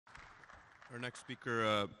Our next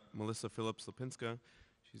speaker, Melissa Phillips LaPinska,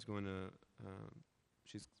 she's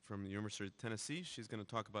from the University of Tennessee. She's going to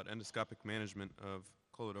talk about endoscopic management of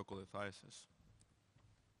choledocholithiasis.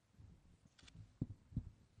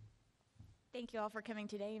 Thank you all for coming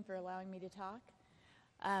today and for allowing me to talk.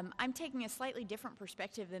 I'm taking a slightly different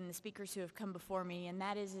perspective than the speakers who have come before me, and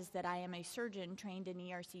that is that I am a surgeon trained in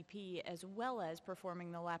ERCP as well as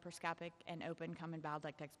performing the laparoscopic and open common bile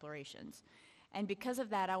duct explorations. And because of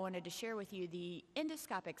that, I wanted to share with you the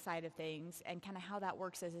endoscopic side of things and kind of how that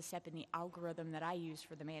works as a step in the algorithm that I use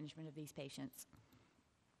for the management of these patients.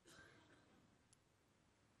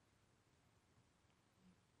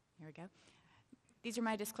 Here we go. These are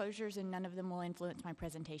my disclosures, and none of them will influence my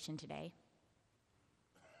presentation today.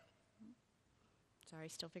 Sorry,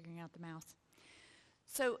 still figuring out the mouse.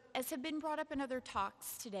 So, as have been brought up in other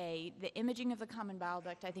talks today, the imaging of the common bile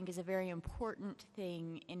duct, I think, is a very important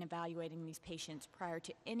thing in evaluating these patients prior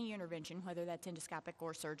to any intervention, whether that's endoscopic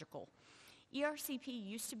or surgical. ERCP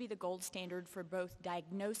used to be the gold standard for both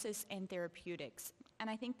diagnosis and therapeutics, and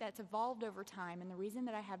I think that's evolved over time, and the reason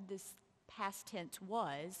that I have this past tense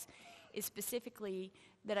is specifically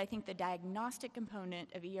that I think the diagnostic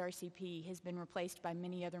component of ERCP has been replaced by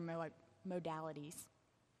many other modalities.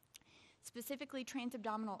 Specifically,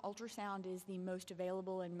 transabdominal ultrasound is the most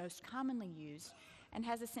available and most commonly used and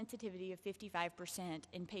has a sensitivity of 55%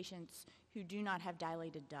 in patients who do not have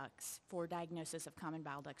dilated ducts for diagnosis of common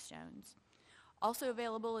bile duct stones. Also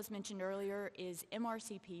available, as mentioned earlier, is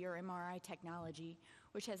MRCP or MRI technology,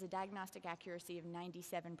 which has a diagnostic accuracy of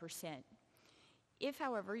 97%. If,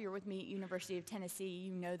 however, you're with me at University of Tennessee,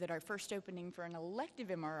 you know that our first opening for an elective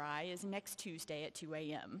MRI is next Tuesday at 2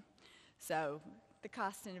 a.m. So the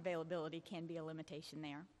cost and availability can be a limitation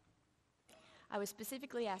there. I was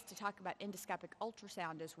specifically asked to talk about endoscopic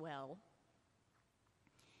ultrasound as well.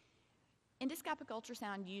 Endoscopic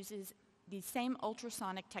ultrasound uses the same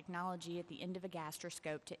ultrasonic technology at the end of a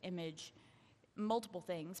gastroscope to image multiple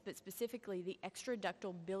things, but specifically the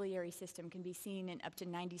extraductal biliary system can be seen in up to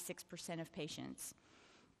 96% of patients.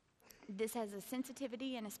 This has a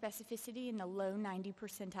sensitivity and a specificity in the low 90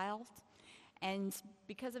 percentiles, and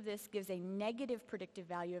because of this gives a negative predictive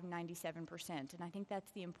value of 97%. And I think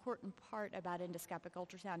that's the important part about endoscopic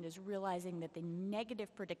ultrasound, is realizing that the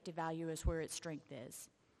negative predictive value is where its strength is.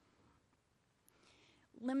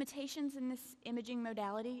 Limitations in this imaging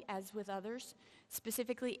modality, as with others,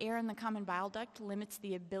 specifically air in the common bile duct limits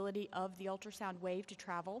the ability of the ultrasound wave to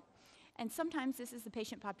travel. And sometimes this is the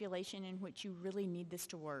patient population in which you really need this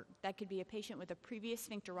to work. That could be a patient with a previous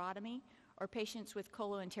sphincterotomy or patients with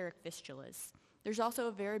coloenteric fistulas. There's also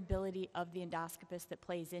a variability of the endoscopist that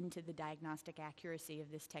plays into the diagnostic accuracy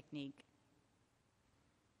of this technique.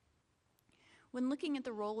 When looking at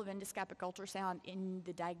the role of endoscopic ultrasound in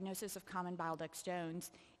the diagnosis of common bile duct stones,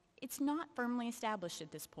 it's not firmly established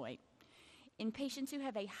at this point. In patients who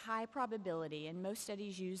have a high probability, and most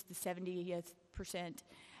studies use the 70th percent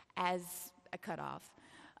as a cutoff,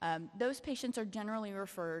 those patients are generally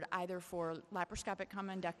referred either for laparoscopic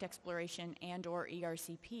common duct exploration and or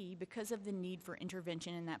ERCP because of the need for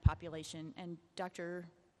intervention in that population. And Dr.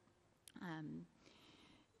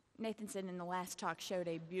 Nathanson in the last talk showed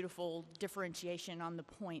a beautiful differentiation on the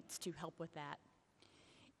points to help with that.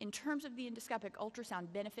 In terms of the endoscopic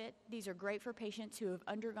ultrasound benefit, these are great for patients who have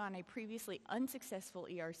undergone a previously unsuccessful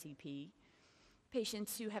ERCP,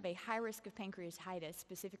 patients who have a high risk of pancreatitis,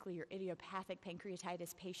 specifically your idiopathic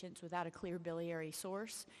pancreatitis patients without a clear biliary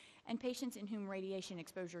source, and patients in whom radiation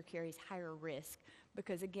exposure carries higher risk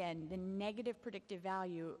because, again, the negative predictive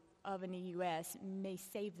value of an EUS may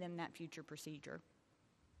save them that future procedure.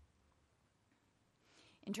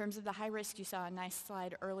 In terms of the high risk, you saw a nice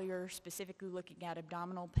slide earlier specifically looking at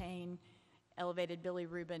abdominal pain, elevated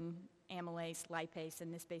bilirubin, amylase, lipase,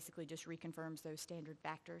 and this basically just reconfirms those standard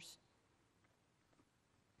factors.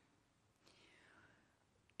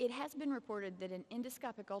 It has been reported that an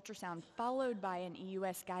endoscopic ultrasound followed by an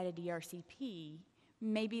EUS-guided ERCP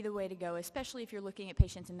may be the way to go, especially if you're looking at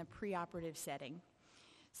patients in the preoperative setting.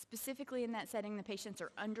 Specifically in that setting, the patients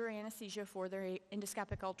are under anesthesia for their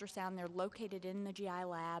endoscopic ultrasound. They're located in the GI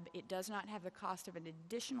lab. It does not have the cost of an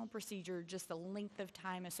additional procedure, just the length of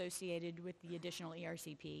time associated with the additional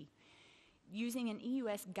ERCP. Using an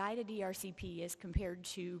EUS-guided ERCP as compared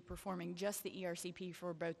to performing just the ERCP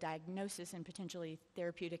for both diagnosis and potentially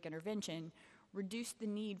therapeutic intervention reduced the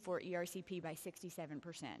need for ERCP by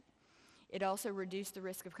 67%. It also reduced the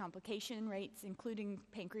risk of complication rates, including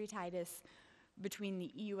pancreatitis, between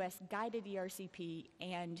the EUS-guided ERCP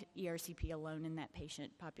and ERCP alone in that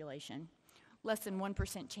patient population. Less than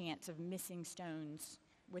 1% chance of missing stones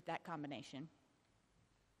with that combination.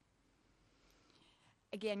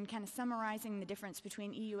 Again, kind of summarizing the difference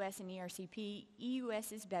between EUS and ERCP,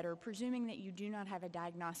 EUS is better, presuming that you do not have a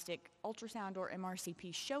diagnostic ultrasound or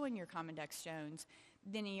MRCP showing your common duct stones,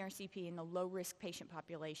 than ERCP in the low-risk patient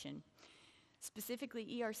population. Specifically,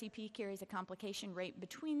 ERCP carries a complication rate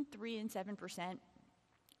between 3 and 7%,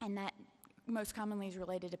 and that most commonly is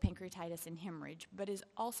related to pancreatitis and hemorrhage, but is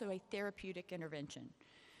also a therapeutic intervention.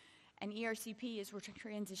 And ERCP, as we're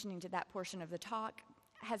transitioning to that portion of the talk,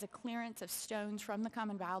 has a clearance of stones from the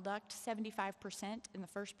common bile duct, 75% in the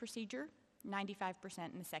first procedure,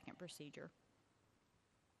 95% in the second procedure.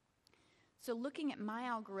 So looking at my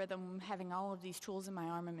algorithm, having all of these tools in my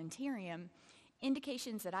armamentarium,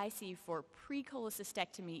 indications that I see for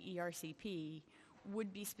pre-cholecystectomy ERCP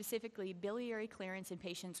would be specifically biliary clearance in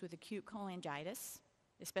patients with acute cholangitis,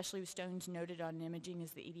 especially with stones noted on imaging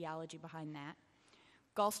as the etiology behind that.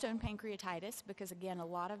 Gallstone pancreatitis, because again, a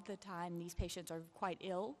lot of the time these patients are quite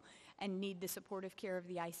ill and need the supportive care of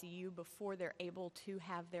the ICU before they're able to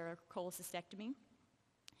have their cholecystectomy.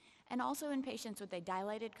 And also in patients with a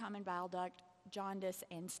dilated common bile duct, jaundice,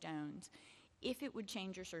 and stones, if it would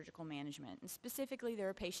change your surgical management. And specifically, there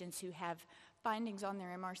are patients who have findings on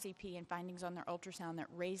their MRCP and findings on their ultrasound that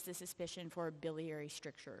raise the suspicion for a biliary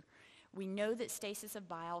stricture. We know that stasis of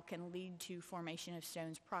bile can lead to formation of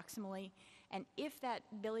stones proximally, and if that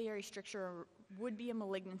biliary stricture would be a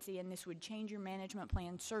malignancy and this would change your management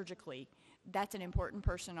plan surgically, that's an important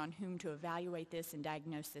person on whom to evaluate this and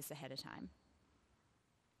diagnose this ahead of time.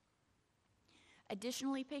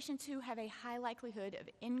 Additionally, patients who have a high likelihood of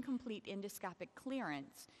incomplete endoscopic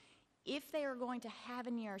clearance, if they are going to have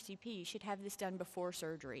an ERCP, should have this done before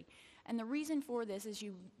surgery. And the reason for this is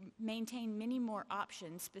you maintain many more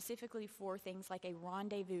options, specifically for things like a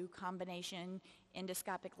rendezvous combination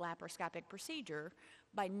endoscopic laparoscopic procedure,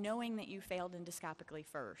 by knowing that you failed endoscopically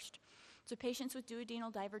first. So patients with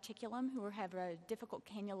duodenal diverticulum who have a difficult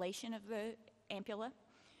cannulation of the ampulla,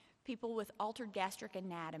 people with altered gastric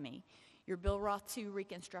anatomy, your Billroth 2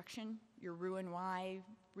 reconstruction, your Roux-en-Y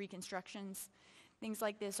reconstructions, things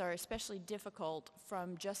like this are especially difficult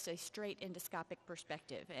from just a straight endoscopic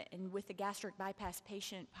perspective. And with the gastric bypass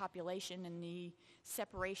patient population and the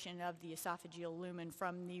separation of the esophageal lumen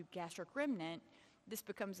from the gastric remnant, this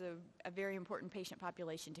becomes a very important patient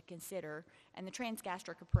population to consider, and the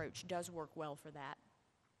transgastric approach does work well for that.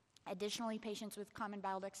 Additionally, patients with common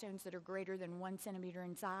bile duct stones that are greater than 1 centimeter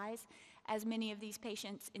in size, as many of these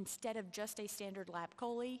patients, instead of just a standard lap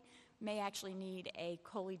chole, may actually need a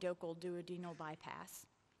choledochal duodenal bypass.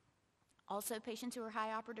 Also, patients who are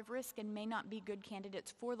high operative risk and may not be good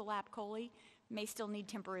candidates for the lap chole may still need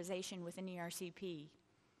temporization with an ERCP.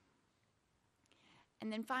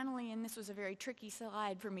 And then finally, and this was a very tricky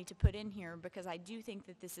slide for me to put in here because I do think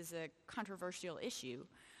that this is a controversial issue,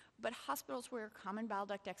 but hospitals where common bile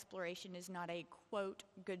duct exploration is not a, quote,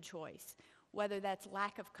 good choice, whether that's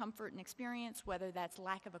lack of comfort and experience, whether that's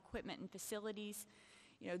lack of equipment and facilities,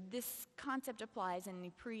 this concept applies in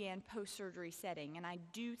the pre and post-surgery setting, and I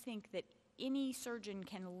do think that any surgeon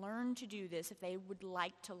can learn to do this if they would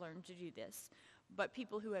like to learn to do this, but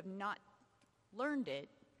people who have not learned it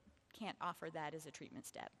can't offer that as a treatment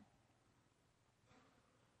step.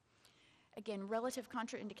 Again, relative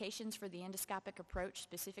contraindications for the endoscopic approach,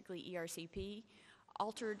 specifically ERCP,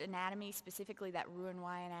 altered anatomy, specifically that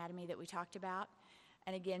Roux-en-Y anatomy that we talked about.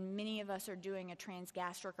 And again, many of us are doing a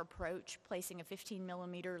transgastric approach, placing a 15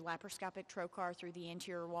 millimeter laparoscopic trocar through the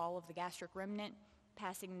anterior wall of the gastric remnant,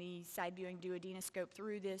 passing the side-viewing duodenoscope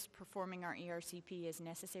through this, performing our ERCP as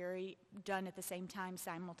necessary, done at the same time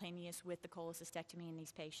simultaneous with the cholecystectomy in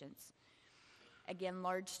these patients. Again,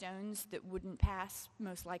 large stones that wouldn't pass,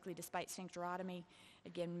 most likely despite sphincterotomy,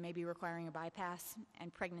 again, maybe requiring a bypass,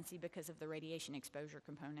 and pregnancy because of the radiation exposure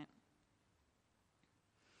component.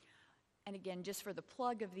 And again, just for the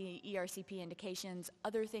plug of the ERCP indications,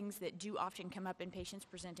 other things that do often come up in patients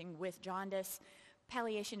presenting with jaundice,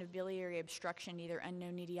 palliation of biliary obstruction, either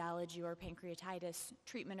unknown etiology or pancreatitis,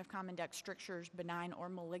 treatment of common duct strictures, benign or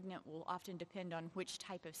malignant, will often depend on which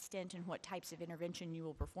type of stent and what types of intervention you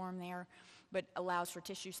will perform there, but allows for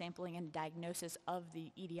tissue sampling and diagnosis of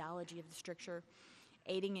the etiology of the stricture,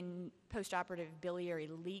 aiding in postoperative biliary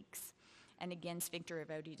leaks, and again, sphincter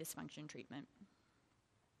of OD dysfunction treatment.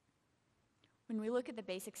 When we look at the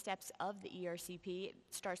basic steps of the ERCP, it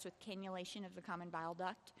starts with cannulation of the common bile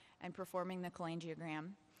duct and performing the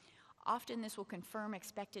cholangiogram. Often this will confirm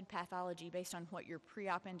expected pathology based on what your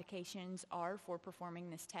pre-op indications are for performing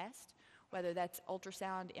this test, whether that's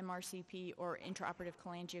ultrasound, MRCP, or intraoperative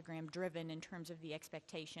cholangiogram driven in terms of the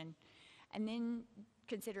expectation, and then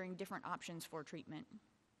considering different options for treatment.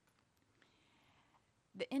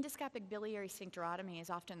 The endoscopic biliary sphincterotomy is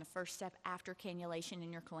often the first step after cannulation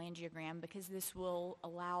in your cholangiogram because this will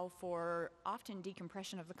allow for often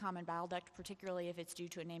decompression of the common bile duct, particularly if it's due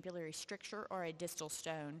to an ampullary stricture or a distal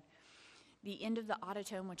stone. The end of the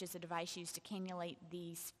autotome, which is a device used to cannulate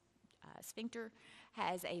the sphincter,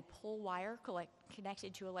 has a pull wire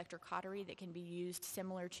connected to electrocautery that can be used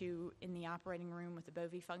similar to in the operating room with the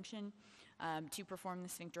Bovie function to perform the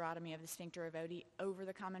sphincterotomy of the sphincter of Oddi over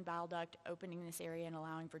the common bile duct, opening this area and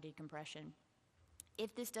allowing for decompression.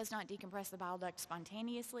 If this does not decompress the bile duct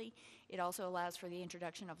spontaneously, it also allows for the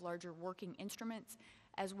introduction of larger working instruments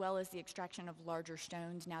as well as the extraction of larger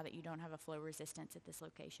stones now that you don't have a flow resistance at this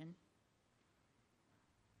location.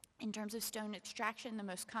 In terms of stone extraction, the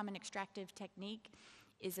most common extractive technique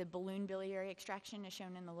is a balloon biliary extraction as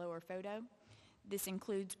shown in the lower photo. This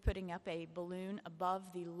includes putting up a balloon above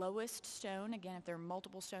the lowest stone. Again, if there are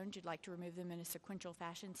multiple stones, you'd like to remove them in a sequential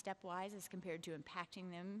fashion stepwise as compared to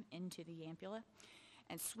impacting them into the ampulla,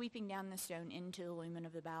 and sweeping down the stone into the lumen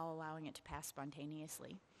of the bowel, allowing it to pass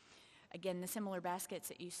spontaneously. Again, the similar baskets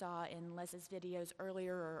that you saw in Les's videos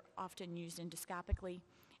earlier are often used endoscopically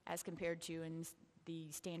as compared to in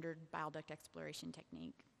the standard bile duct exploration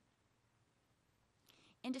technique.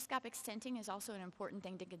 Endoscopic stenting is also an important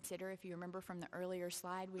thing to consider. If you remember from the earlier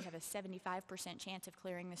slide, we have a 75% chance of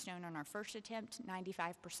clearing the stone on our first attempt,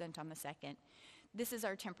 95% on the second. This is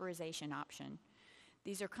our temporization option.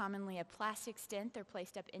 These are commonly a plastic stent. They're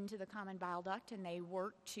placed up into the common bile duct, and they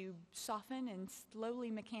work to soften and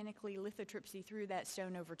slowly mechanically lithotripsy through that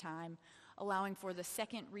stone over time, allowing for the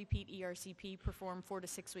second repeat ERCP performed 4 to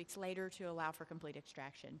 6 weeks later to allow for complete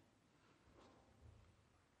extraction.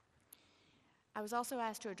 I was also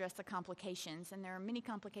asked to address the complications, and there are many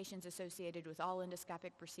complications associated with all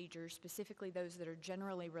endoscopic procedures, specifically those that are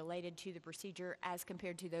generally related to the procedure as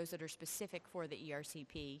compared to those that are specific for the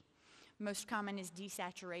ERCP. Most common is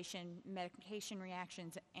desaturation, medication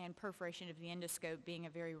reactions, and perforation of the endoscope being a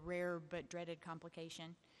very rare but dreaded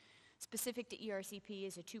complication. Specific to ERCP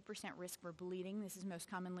is a 2% risk for bleeding. This is most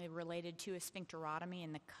commonly related to a sphincterotomy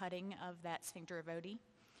and the cutting of that sphincter of Oddi.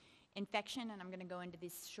 Infection, and I'm going to go into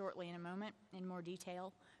this shortly in a moment in more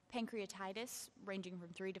detail. Pancreatitis, ranging from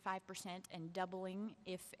 3 to 5% and doubling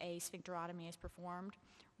if a sphincterotomy is performed.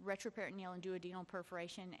 Retroperitoneal and duodenal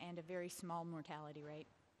perforation, and a very small mortality rate.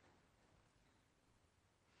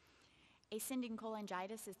 Ascending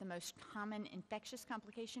cholangitis is the most common infectious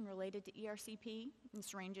complication related to ERCP.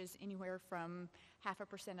 This ranges anywhere from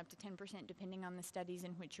 0.5% up to 10% depending on the studies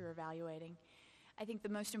in which you're evaluating. I think the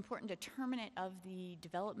most important determinant of the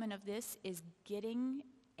development of this is getting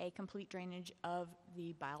a complete drainage of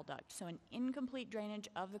the bile duct. So an incomplete drainage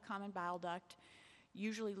of the common bile duct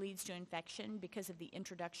usually leads to infection because of the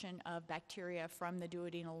introduction of bacteria from the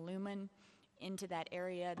duodenal lumen into that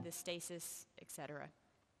area, the stasis, etc.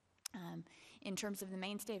 In terms of the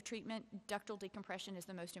mainstay of treatment, ductal decompression is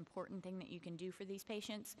the most important thing that you can do for these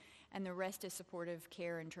patients, and the rest is supportive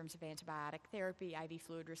care in terms of antibiotic therapy, IV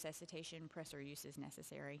fluid resuscitation, pressor use is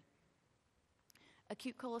necessary.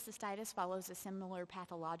 Acute cholecystitis follows a similar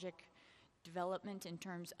pathologic development in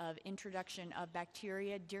terms of introduction of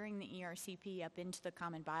bacteria during the ERCP up into the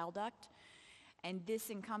common bile duct. And this,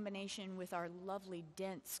 in combination with our lovely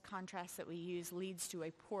dense contrast that we use, leads to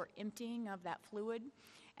a poor emptying of that fluid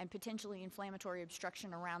and potentially inflammatory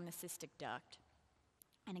obstruction around the cystic duct.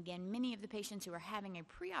 And again, many of the patients who are having a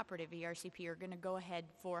preoperative ERCP are going to go ahead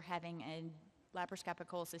for having a laparoscopic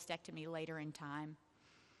cholecystectomy later in time.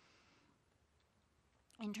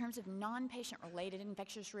 In terms of non-patient related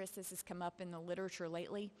infectious risks, this has come up in the literature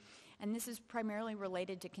lately, and this is primarily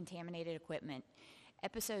related to contaminated equipment.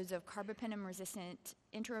 Episodes of carbapenem-resistant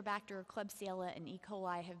Enterobacter, Klebsiella, and E.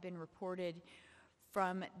 coli have been reported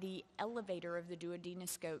from the elevator of the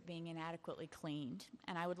duodenoscope being inadequately cleaned.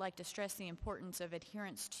 And I would like to stress the importance of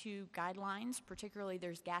adherence to guidelines, particularly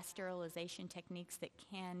there's gas sterilization techniques that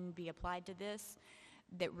can be applied to this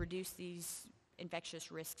that reduce these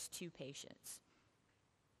infectious risks to patients.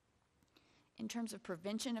 In terms of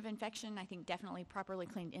prevention of infection, I think definitely properly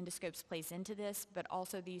cleaned endoscopes plays into this, but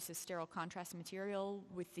also the use of sterile contrast material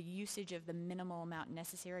with the usage of the minimal amount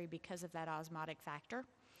necessary because of that osmotic factor.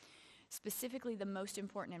 Specifically, the most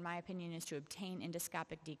important, in my opinion, is to obtain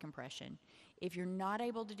endoscopic decompression. If you're not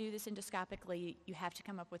able to do this endoscopically, you have to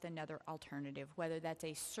come up with another alternative, whether that's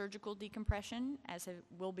a surgical decompression, as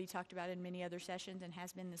will be talked about in many other sessions and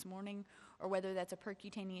has been this morning, or whether that's a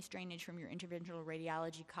percutaneous drainage from your interventional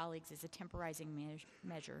radiology colleagues as a temporizing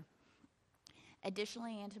measure.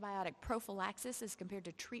 Additionally, antibiotic prophylaxis as compared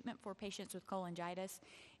to treatment for patients with cholangitis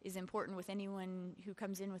is important with anyone who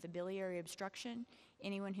comes in with a biliary obstruction,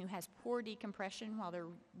 anyone who has poor decompression while they're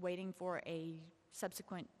waiting for a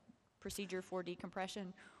subsequent procedure for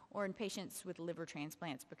decompression, or in patients with liver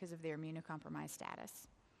transplants because of their immunocompromised status.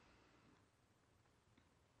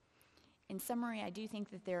 In summary, I do think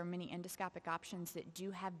that there are many endoscopic options that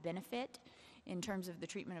do have benefit in terms of the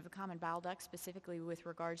treatment of the common bile duct, specifically with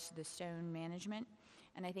regards to the stone management.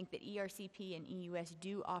 And I think that ERCP and EUS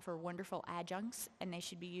do offer wonderful adjuncts, and they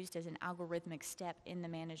should be used as an algorithmic step in the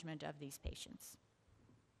management of these patients.